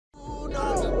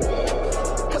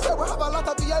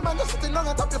GTA man just sitting on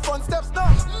top the front steps now.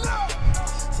 No.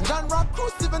 John Rock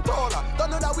Cruz even taller.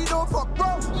 Don't know that we don't fuck,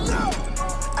 bro. No.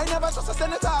 I never trust a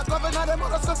senator, governor, them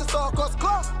others got to stalk us,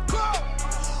 go.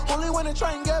 Only when they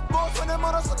try and get both, when them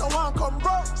others don't want come,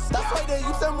 bro. That's why they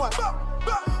use them one.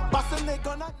 Bustin' they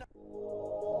gonna.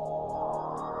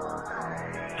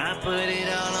 I put it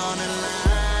all on the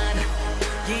line.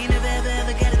 You ain't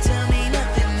never gotta tell me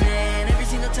nothing, man. Every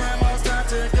single time I'll start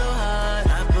to go hard.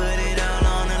 I put it all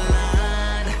on the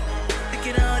line. Look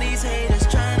at all these haters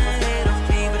trying to hate on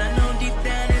me, but I know deep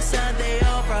down inside they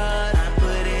all fraud. I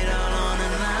put it all on the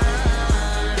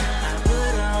line. I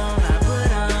put on. I put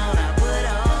it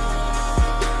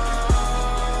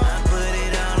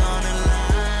all on the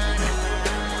line.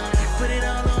 Put it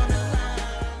all on the line.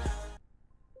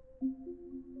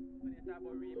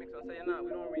 Remix, I'll say no, we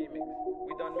don't remix.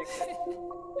 We done mix it.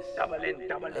 Double in.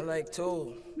 I like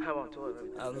two. How about two of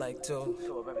everything? I like two.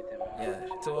 Two of everything. Yeah,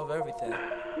 two of everything.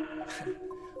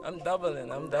 I'm doubling.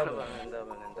 Double.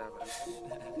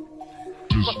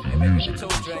 Let me get 2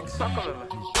 drinks. Fuck on it,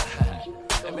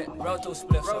 Let me roll 2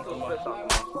 spliffs. man.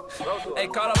 Roll two. Hey,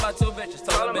 call up my 2 bitches.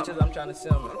 Tell the bitches I'm trying to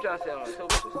sell, man. I'm trying to say on 2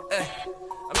 bitches. Hey,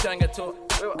 I'm trying to get 2.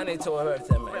 I need 2 of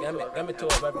everything, man. Give me 2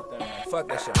 of everything, man. Fuck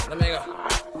this shit. Let me go.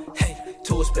 Hey,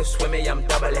 2 spliffs with me, I'm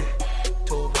doubling.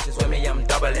 2 bitches with me, I'm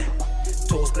doubling.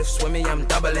 2 spliffs with me, I'm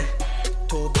doubling.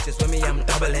 2 bitches with me, I'm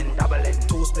doubling.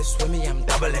 2 spliffs with me, I'm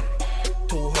doubling.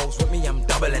 2 hoes with me, I'm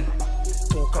doubling.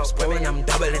 2 cups with me, I'm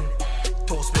doubling.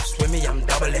 2 spliffs with me, I'm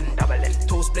doubling.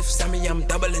 2 spliffs on me, I'm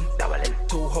doubling.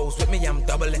 2 hoes with me, I'm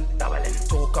doubling.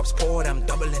 2 cups poured, I'm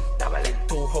doubling.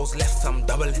 2 hoes left, I'm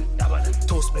doubling.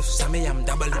 2 spliffs on me, I'm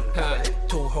doubling.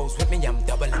 2 hoes with me, I'm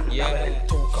doubling.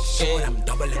 2 cups poured, I'm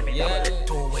doubling.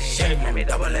 2 ways, I'm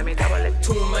doubling.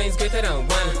 2 minds greater than 1.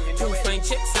 2 fine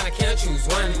chicks and I can't choose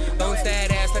one. Bounce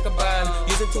that ass like a ball.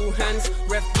 Using 2 hands,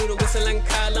 ref do the whistle and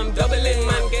call. I'm doubling.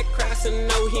 Man get cross and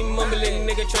now he mumbling.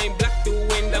 Nigga try and block the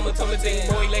wind, I'm a tumbling.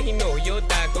 Boy, let him know your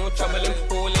dog don't trouble him.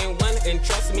 Hole in one and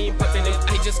trust me, putting it.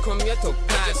 I just come here to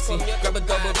party. Grab a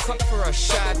double cup for a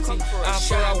shotty.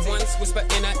 After I once whisper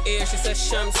in her ear, she said,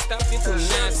 Sham, stop you too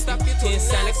nasty. In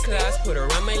Santa Claus, put her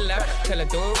on my lap. Tell her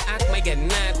don't act, might get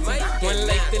nasty. One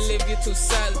life to live, you too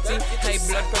salty. High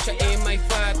blood pressure in my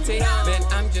 40. Man,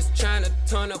 I'm just trying to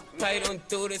turn up. I don't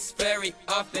do this very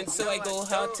often, so I go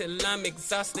hard till I'm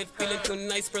exhausted. Feeling too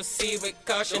nice, proceed with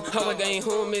caution. How I getting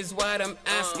home is what I'm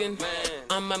asking.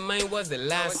 On my mind was the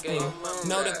last thing.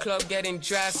 Now the club getting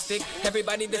drastic.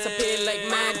 Everybody disappear like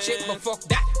magic, but fuck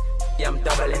that. Yeah, I'm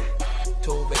doubling.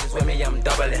 2 bitches with me, I'm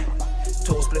doubling.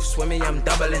 2 spliffs with me, I'm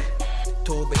doubling.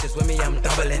 2 bitches with me, I'm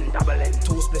doubling.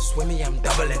 2 spliffs with me, I'm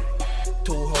doubling.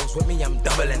 2 hoes with me, I'm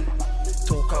doubling.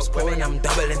 2 cups with me, I'm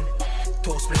doubling. 2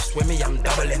 spliffs with me, I'm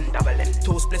doubling.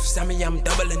 2 spliffs on me, I'm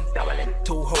doubling.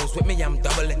 2 hoes with me, I'm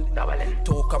doubling.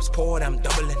 2 cups poured, I'm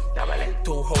doubling.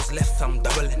 2 hoes left, I'm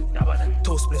doubling.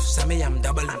 2 spliffs on me, I'm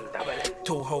doubling.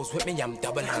 2 hoes with me, I'm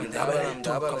doubling. 2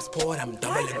 cups poured, I'm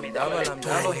doubling. 2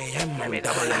 a.m., I'm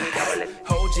doubling.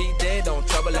 OG dead, don't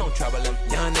trouble him.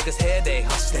 Young niggas here, they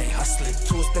hustling.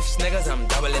 2 spliffs niggas, I'm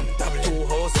doubling. 2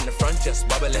 hoes in the front, just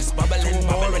bubbling. 2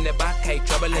 more in the back, hey,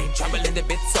 troubling. The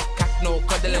bits up, cock, no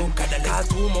cuddling. Call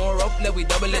 2 more up, let we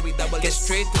double it. Get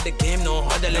straight to the game, no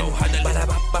huddling.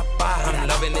 I'm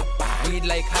loving it. Weed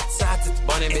like hot sauce, it's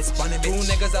bunning it. 2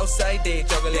 niggas outside, they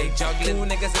juggling. 2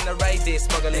 niggas in the right, they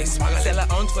smuggling. Sell an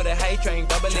ounce for the high, try and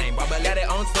double it. Got an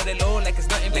ounce for the low, like it's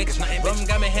nothing, bitch. Rum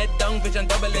got me head down, bitch, I'm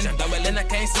doubling. I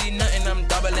can't see nothing, I'm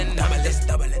doubling. I'm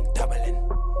doubling.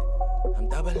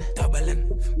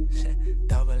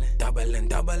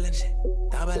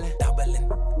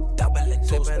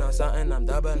 Sipping on something, I'm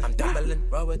doubling.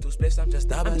 Roll with 2 spliffs, I'm just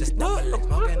doubling.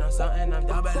 Smoking on something, I'm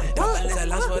doubling.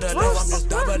 Sell ounce for the low, I'm just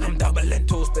doubling.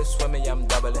 2 spliffs with me, I'm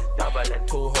doubling.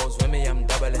 2 hoes with me, I'm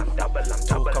doubling.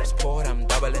 2 cups poured, I'm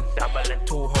doubling.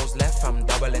 2 hoes left, I'm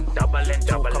doubling. 2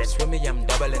 cups with me, I'm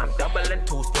doubling.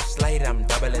 2 spliffs light, I'm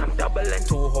doubling.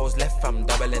 2 hoes left, I'm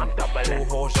doubling. 2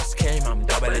 hoes just came, I'm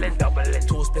doubling.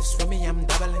 2 spliffs with me, I'm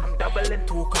doubling.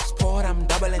 2 cups poured, I'm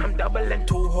doubling.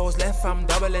 2 hoes left, I'm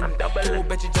doubling. 2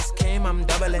 bitches just came, I'm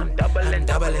doubling. I'm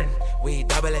doubling, we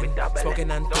doubling.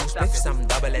 Smoking on 2 spliffs, I'm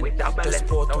doubling. Just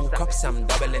pour 2 cups, I'm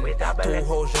doubling. 2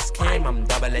 hoes just came, I'm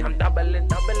doubling. I'm doubling.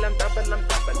 2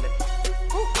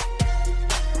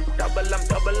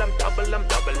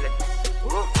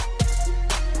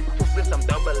 spliffs, I'm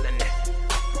doubling it.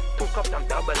 2 cups, I'm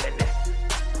doubling it.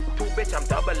 2 bitch, I'm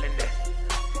doubling it.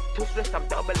 2 spliffs, I'm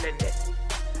doubling it.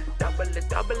 Doubling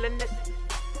it.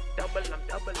 I'm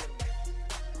doubling.